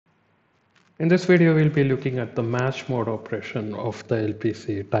In this video, we'll be looking at the match mode operation of the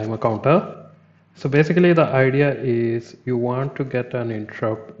LPC timer counter. So basically the idea is you want to get an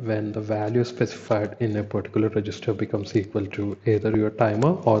interrupt when the value specified in a particular register becomes equal to either your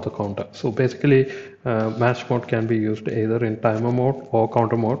timer or the counter. So basically match mode can be used either in timer mode or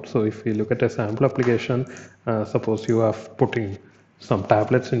counter mode. So if we look at a sample application, suppose you are putting some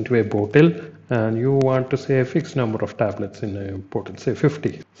tablets into a bottle and you want to say a fixed number of tablets in a bottle, say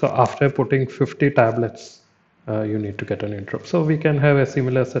 50. So after putting 50 tablets, you need to get an interrupt. So we can have a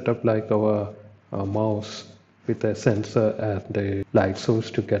similar setup like our mouse with a sensor and a light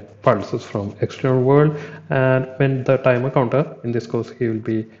source to get pulses from external world. And when the timer counter, in this case he will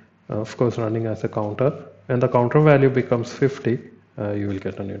be of course running as a counter, when the counter value becomes 50, you will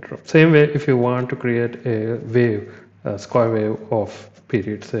get an interrupt. Same way, if you want to create a wave, a square wave of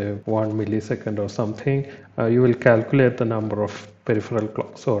period, say 1 millisecond or something, you will calculate the number of peripheral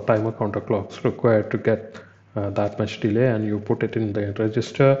clocks or timer counter clocks required to get that much delay, and you put it in the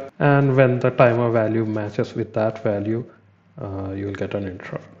register, and when the timer value matches with that value, you will get an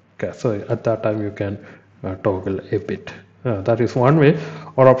interrupt. Okay, so at that time you can toggle a bit. That is one way.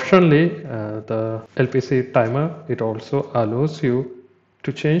 Or optionally, the LPC timer, it also allows you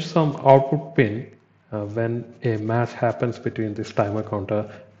to change some output pin when a match happens between this timer counter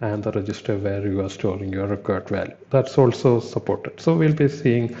and the register where you are storing your required value. That's also supported. So we'll be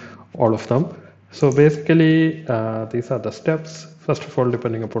seeing all of them. So basically these are the steps. First of all,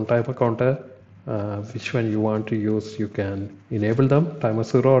 depending upon timer counter, which one you want to use, you can enable them, timer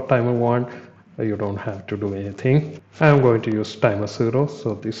 0 or timer 1. You don't have to do anything. I'm going to use timer 0,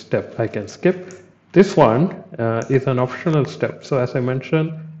 so this step I can skip. This one is an optional step. So as I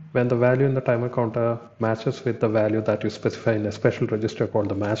mentioned, when the value in the timer counter matches with the value that you specify in a special register called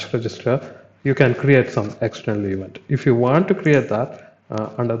the match register, you can create some external event. If you want to create that,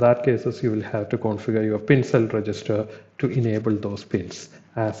 under that cases, you will have to configure your pin cell register to enable those pins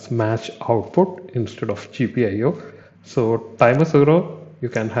as match output instead of GPIO. So timer 0, you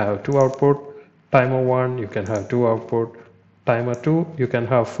can have 2 output. Timer 1, you can have 2 output. Timer 2, you can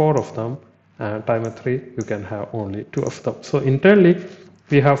have 4 of them. And timer 3, you can have only 2 of them. So internally,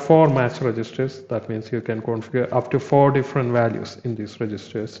 we have 4 match registers. That means you can configure up to 4 different values in these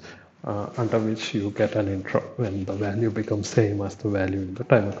registers, under which you get an interrupt when the value becomes same as the value in the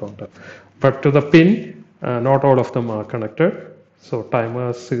timer counter. But to the pin, not all of them are connected. So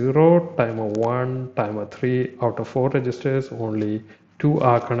timer 0, timer 1, timer 3, out of 4 registers, only 2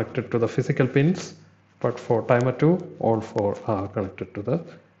 are connected to the physical pins. But for timer 2, all 4 are connected to the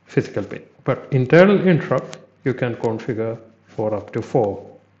physical pin. But internal interrupt, you can configure for up to 4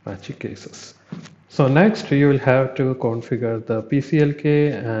 matching cases. So next you will have to configure the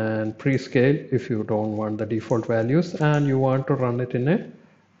PCLK and prescale if you don't want the default values and you want to run it in a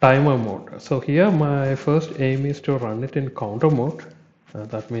timer mode. So here my first aim is to run it in counter mode.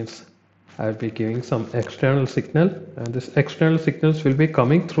 That means I'll be giving some external signal, and this external signals will be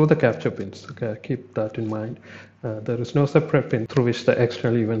coming through the capture pins. Okay, keep that in mind. There is no separate pin through which the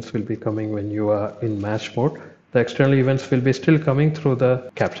external events will be coming when you are in match mode. The external events will be still coming through the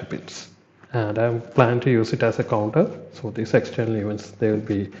capture pins. And I plan to use it as a counter. So these external events, they will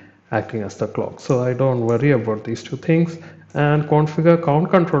be acting as the clock. So I don't worry about these two things. And configure count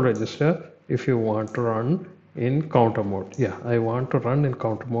control register if you want to run in counter mode. Yeah, I want to run in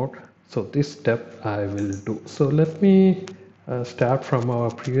counter mode. So this step I will do. So let me start from our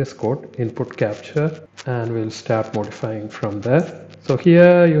previous code, input capture, and we'll start modifying from there. So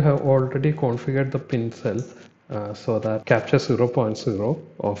here you have already configured the pin cell so that capture 0.0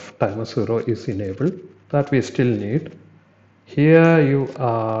 of timer 0 is enabled. That we still need. Here you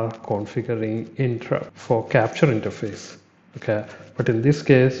are configuring interrupt for capture interface. Okay, but in this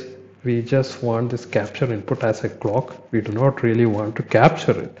case we just want this capture input as a clock. We do not really want to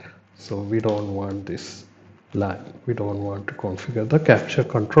capture it. So we don't want this line. We don't want to configure the capture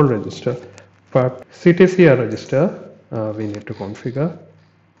control register. But CTCR register we need to configure.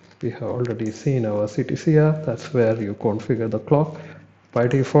 We have already seen our CTCR. That's where you configure the clock. By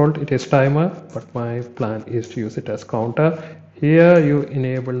default it is timer, but my plan is to use it as counter. Here you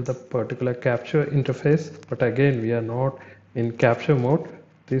enable the particular capture interface, but again we are not in capture mode.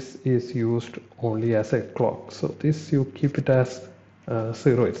 This is used only as a clock. So this you keep it as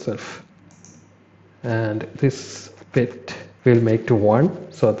 0 itself. And this bit will make to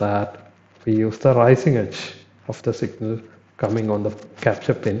 1 so that we use the rising edge of the signal coming on the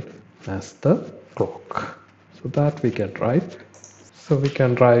capture pin as the clock. So that we can write. So we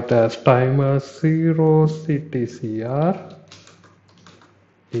can write as timer 0 CTCR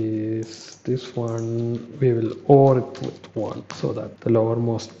is this one. We will OR it with 1 so that the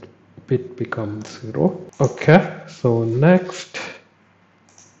lowermost bit becomes 0. Okay, so next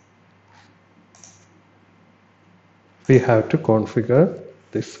we have to configure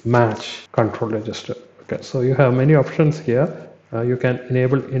this match control register. Okay, so you have many options here. You can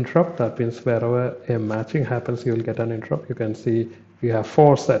enable interrupt. That means wherever a matching happens, you will get an interrupt. You can see we have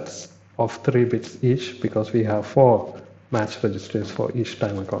 4 sets of 3 bits each because we have 4 match registers for each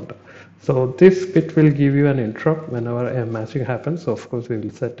timer counter. So this bit will give you an interrupt whenever a matching happens. So of course we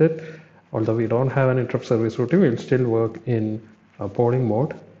will set it. Although we don't have an interrupt service routine, we will still work in polling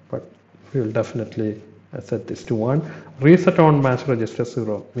mode, but we will definitely set this to 1. Reset on match register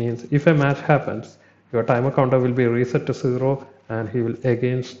 0 means if a match happens, your timer counter will be reset to 0 and he will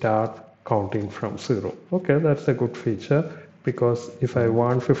again start counting from 0. Okay, that's a good feature because if I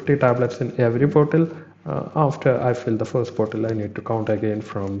want 50 tablets in every bottle, after I fill the first bottle, I need to count again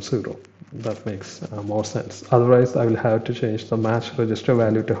from 0. That makes more sense. Otherwise, I will have to change the match register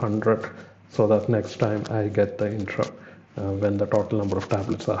value to 100 so that next time I get the interrupt. When the total number of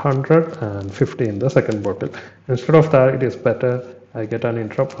tablets are 100 and 50 in the second bottle. Instead of that, it is better I get an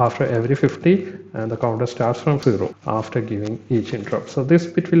interrupt after every 50 and the counter starts from 0 after giving each interrupt. So this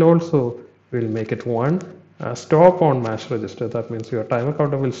bit will also make it 1. Stop on match register. That means your timer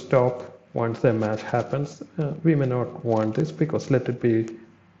counter will stop once the match happens. We may not want this because let it be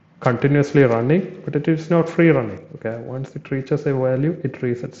continuously running, but it is not free running. Okay, once it reaches a value, it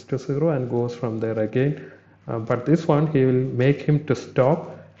resets to 0 and goes from there again. But this one, he will make him to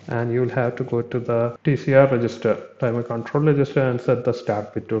stop and you will have to go to the TCR register, timer control register, and set the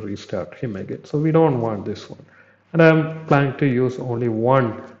start bit to restart him again. So we don't want this one. And I'm planning to use only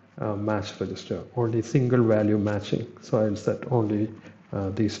one match register, only single value matching. So I'll set only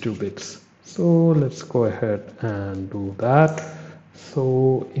these 2 bits. So let's go ahead and do that.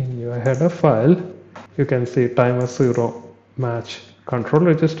 So in your header file, you can see timer 0 match control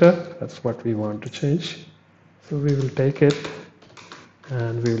register. That's what we want to change. So we will take it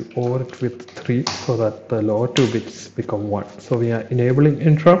and we will over it with 3 so that the lower 2 bits become 1. So we are enabling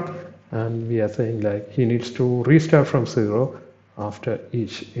interrupt and we are saying like he needs to restart from 0 after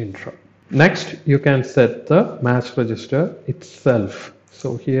each interrupt. Next, you can set the match register itself.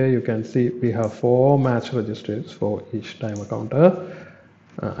 So here you can see we have 4 match registers for each timer counter.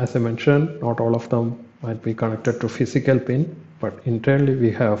 As I mentioned, not all of them might be connected to physical pin, but internally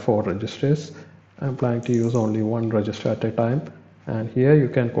we have 4 registers. I'm planning to use only one register at a time, and here you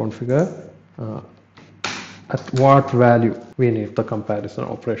can configure at what value we need the comparison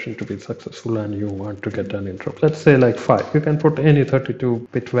operation to be successful and you want to get an interrupt. Let's say like 5. You can put any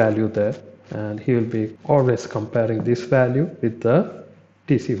 32-bit value there and he will be always comparing this value with the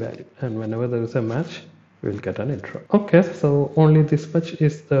TC value, and whenever there is a match we will get an interrupt. Okay, so only this much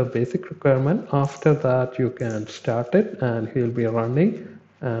is the basic requirement. After that you can start it and he will be running.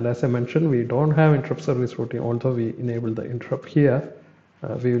 And as I mentioned, we don't have interrupt service routine, although we enable the interrupt here.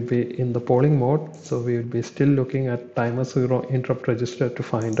 We will be in the polling mode, so we will be still looking at timer 0 interrupt register to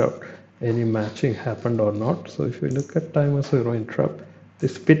find out any matching happened or not. So if we look at timer 0 interrupt,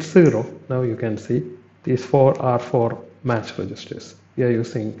 this bit 0, now you can see these 4 are for match registers. We are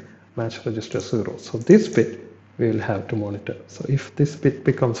using match register 0. So this bit we will have to monitor. So if this bit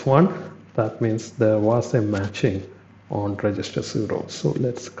becomes 1, that means there was a matching on register 0. So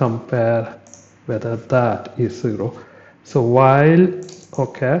let's compare whether that is 0. So while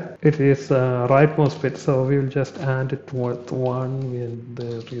okay, it is rightmost bit, so we will just add it with 1 and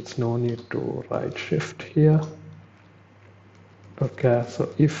there is no need to right shift here. Okay, so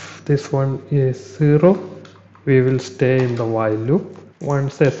if this one is 0, we will stay in the while loop.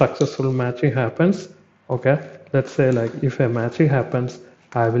 Once a successful matching happens, okay, let's say like if a matching happens,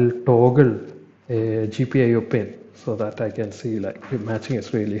 I will toggle a GPIO pin so that I can see like the matching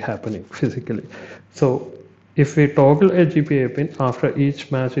is really happening physically. So if we toggle a GPIO pin, after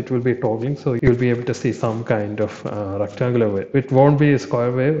each match it will be toggling, so you'll be able to see some kind of rectangular wave. It won't be a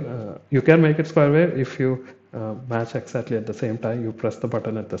square wave. You can make it square wave if you match exactly at the same time, you press the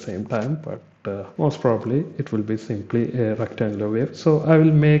button at the same time, but most probably it will be simply a rectangular wave. So I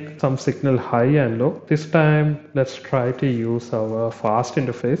will make some signal high and low. This time let's try to use our fast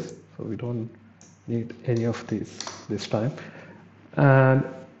interface, so we don't need any of these this time, and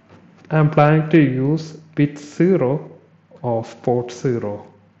I'm planning to use bit 0 of port 0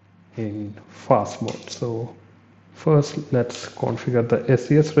 in fast mode. So first let's configure the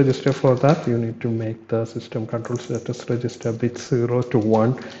SES register. For that you need to make the system control status register bit 0 to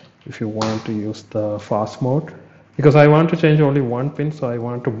 1 if you want to use the fast mode, because I want to change only one pin, so I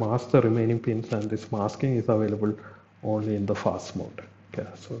want to mask the remaining pins, and this masking is available only in the fast mode. Okay,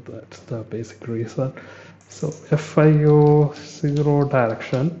 so that's the basic reason. So FIO 0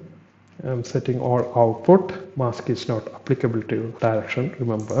 direction, I'm setting all output. Mask is not applicable to direction,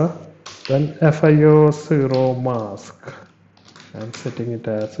 remember. Then FIO0 mask. I'm setting it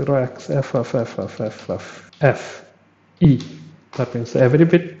as 0xFFFFFFE. That means every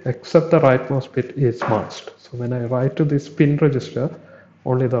bit except the rightmost bit is masked. So when I write to this pin register,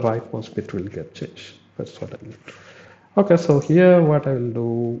 only the rightmost bit will get changed. That's what I mean. Okay, so here what I will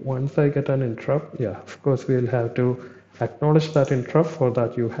do, once I get an interrupt, yeah, of course we'll have to acknowledge that interrupt. For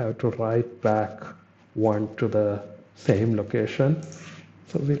that you have to write back 1 to the same location.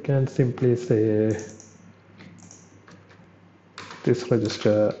 So we can simply say this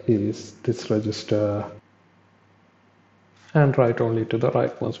register is this register and write only to the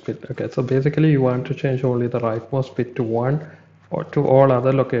rightmost bit. Okay, so basically you want to change only the rightmost bit to 1, or to all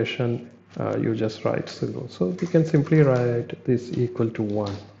other location you just write 0. So we can simply write this equal to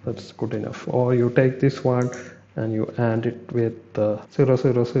 1. That's good enough. Or you take this one and you AND it with 0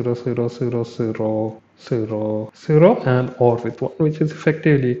 0 0 0 0 0 0 0 and OR with 1, which is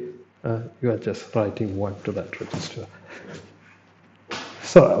effectively you are just writing 1 to that register.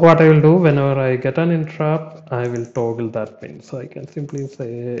 So what I will do, whenever I get an interrupt, I will toggle that pin. So I can simply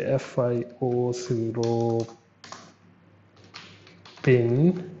say FIO0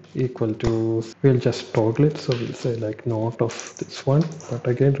 pin equal to, we'll just toggle it. So we'll say like note of this one. But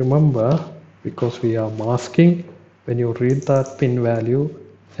again, remember, because we are masking, when you read that pin value,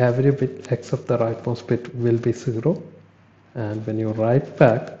 every bit except the rightmost bit will be 0. And when you write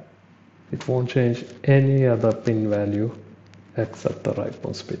back, it won't change any other pin value except the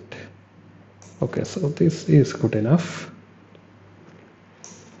rightmost bit. Okay, so this is good enough.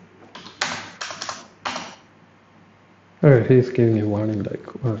 Okay, he's giving a warning like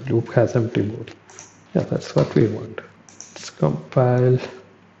loop has empty mode. Yeah, that's what we want. Let's compile.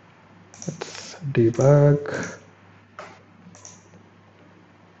 Let's debug.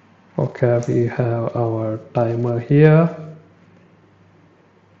 Okay, we have our timer here.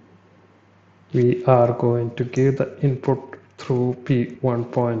 We are going to give the input through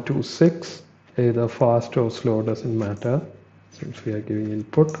P1.26, either fast or slow, doesn't matter, since we are giving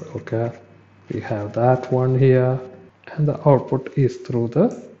input. Okay, we have that one here, and the output is through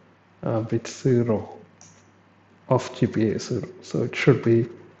the bit 0 of GPA 0. So it should be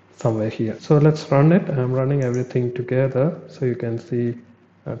somewhere here. So let's run it. I'm running everything together, so you can see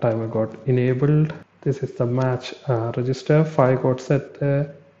timer got enabled. This is the match register. 5 got set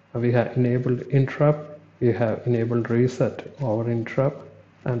there. We have enabled interrupt. We have enabled reset our interrupt,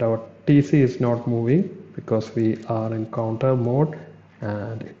 and our TC is not moving because we are in counter mode,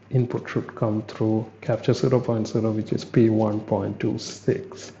 and input should come through capture 0.0, which is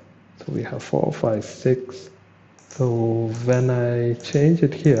P1.26. So we have 4, 5, 6. So when I change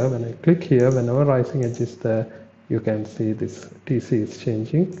it here, when I click here, whenever rising edge is there, you can see this TC is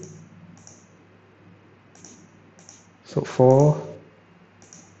changing. So 4,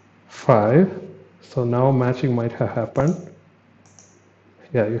 5. So now matching might have happened.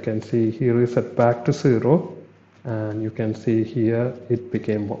 Yeah, you can see he reset back to 0, and you can see here it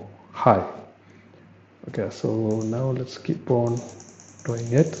became high. Okay, so now let's keep on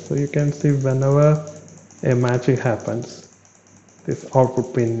doing it. So you can see whenever a matching happens, this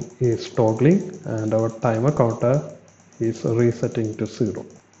output pin is toggling and our timer counter is resetting to 0.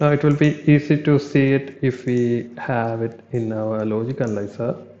 Now it will be easy to see it if we have it in our logic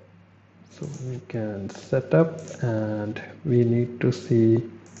analyzer. So we can set up, and we need to see,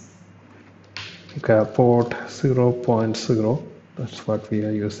 okay, port 0.0, that's what we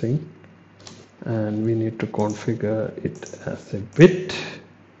are using, and we need to configure it as a bit.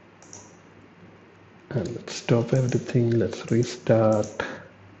 And let's stop everything, let's restart.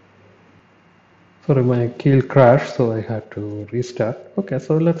 Sorry, my key crashed, so I had to restart. Okay,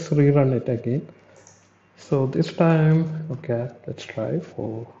 so let's rerun it again. So this time, okay, let's try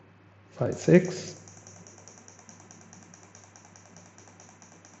 4, 5, 6.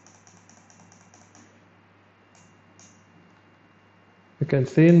 You can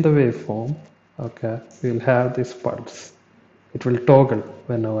see in the waveform, okay, we'll have this pulse. It will toggle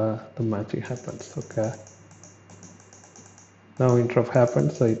whenever the matching happens. Okay, now interrupt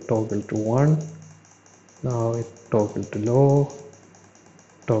happens, so it toggle to 1. Now it toggle to low,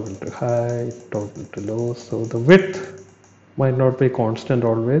 toggle to high, toggle to low. So the width might not be constant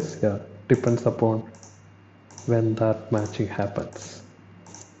always. Yeah, depends upon when that matching happens,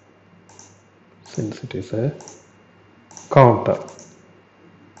 since it is a counter.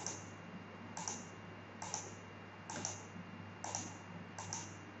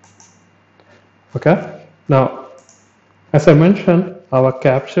 Okay, now as I mentioned, our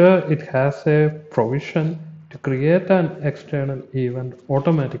capture, it has a provision to create an external event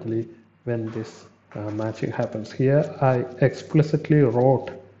automatically when this matching happens. Here I explicitly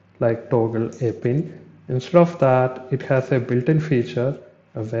wrote like toggle a pin. Instead of that, it has a built-in feature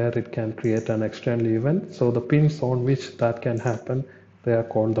where it can create an external event. So the pins on which that can happen, they are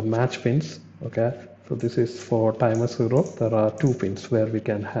called the match pins. Okay, so this is for timer 0. There are 2 pins where we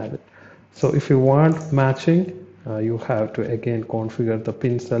can have it. So if you want matching, you have to again configure the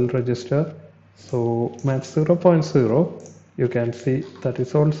pin cell register. So match 0.0, you can see that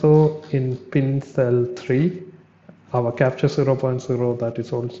is also in pin cell 3. Our capture 0.0, that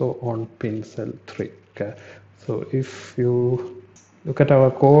is also on pin cell 3. Okay, so if you look at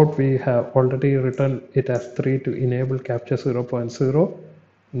our code, we have already written it as 3 to enable capture 0.0.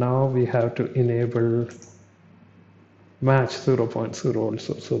 Now we have to enable match 0.0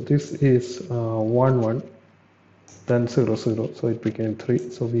 also. So this is 1 1, then 0 0, so it became 3.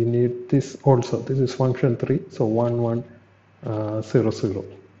 So we need this also. This is function 3, so 1 1 0 0.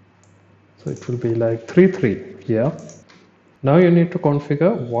 So it will be like 3 3 here. Now you need to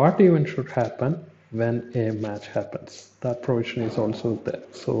configure what event should happen when a match happens. That provision is also there.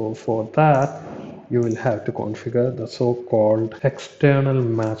 So for that, you will have to configure the so-called external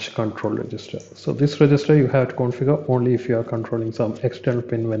match control register. So this register you have to configure only if you are controlling some external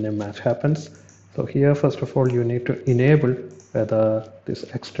pin when a match happens. So here, first of all, you need to enable whether this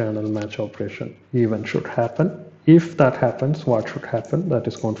external match operation event should happen. If that happens, what should happen? That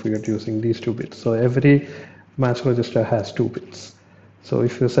is configured using these 2 bits. So every match register has 2 bits. So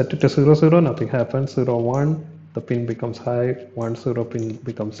if you set it to 0 0, nothing happens. 0 1, the pin becomes high. 1 0, pin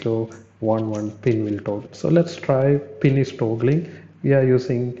becomes low. 1 1, pin will toggle. So let's try pin is toggling. We are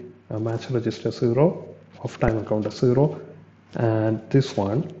using a match register 0 of timer counter 0, and this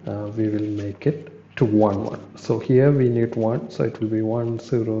one we will make it to 1 1. So here we need 1, so it will be 1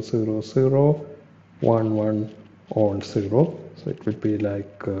 0 0 0 1 1 all 0. So it will be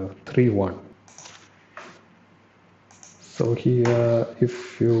like 3 1. So here,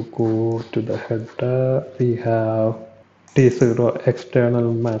 if you go to the header, we have T0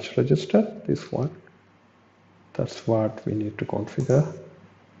 external match register, this one. That's what we need to configure.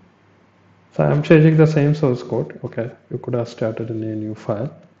 So I'm changing the same source code. Okay, you could have started in a new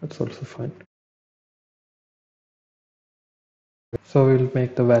file. That's also fine. So we'll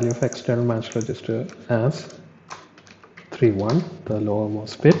make the value of external match register as 3 1, the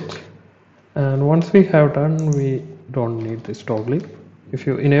lowermost bit. And once we have done, we don't need this toggling. If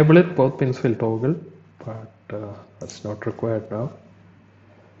you enable it, both pins will toggle, but that's not required now.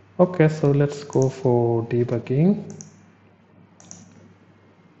 Okay, so let's go for debugging.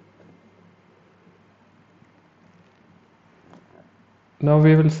 Now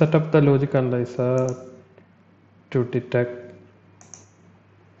we will set up the logic analyzer to detect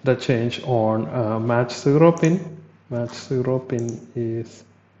the change on match 0 pin. Match 0 pin is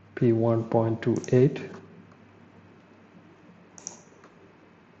P1.28.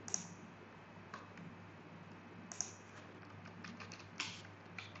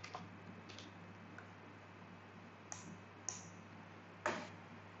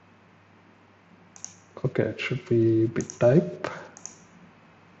 Okay, it should be bit type.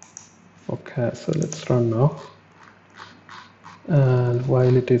 Okay, so let's run now. And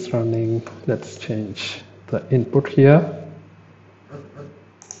while it is running, let's change the input here.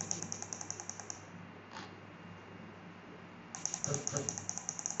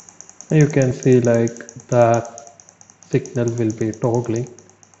 You can see like that signal will be toggling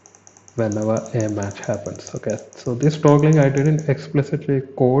whenever a match happens. Okay, so this toggling I didn't explicitly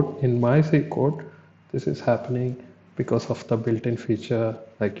code in my C code. This is happening because of the built-in feature,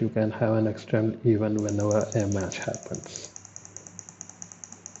 like you can have an external event whenever a match happens.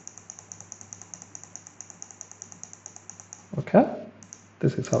 Okay,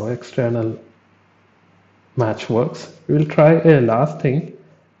 this is how external match works. We will try a last thing.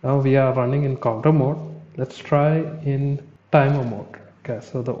 Now we are running in counter mode. Let's try in timer mode. Okay,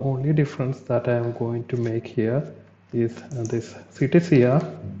 so the only difference that I am going to make here is this CTCR.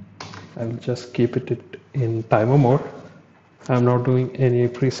 I will just keep it in timer mode. I'm not doing any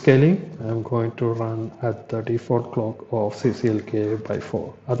pre-scaling. I'm going to run at the default clock of CCLK by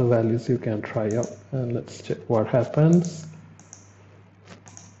 4. Other values you can try out, and let's check what happens.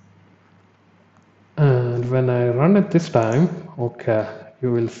 And when I run it this time, okay,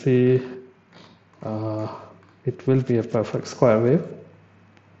 you will see it will be a perfect square wave,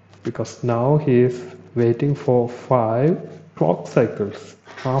 because now he is waiting for 5 clock cycles.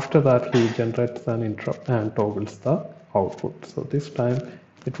 After that, he generates an interrupt and toggles the output. So this time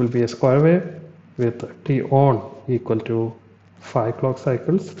it will be a square wave with T on equal to 5 clock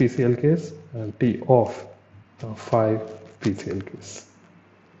cycles PCLKs and T off 5 PCLKs.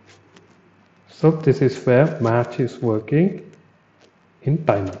 So this is where match is working in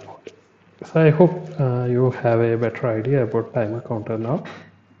timer mode. So I hope you have a better idea about timer counter now.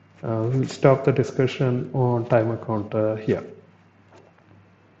 We'll stop the discussion on timer counter here.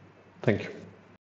 Thank you.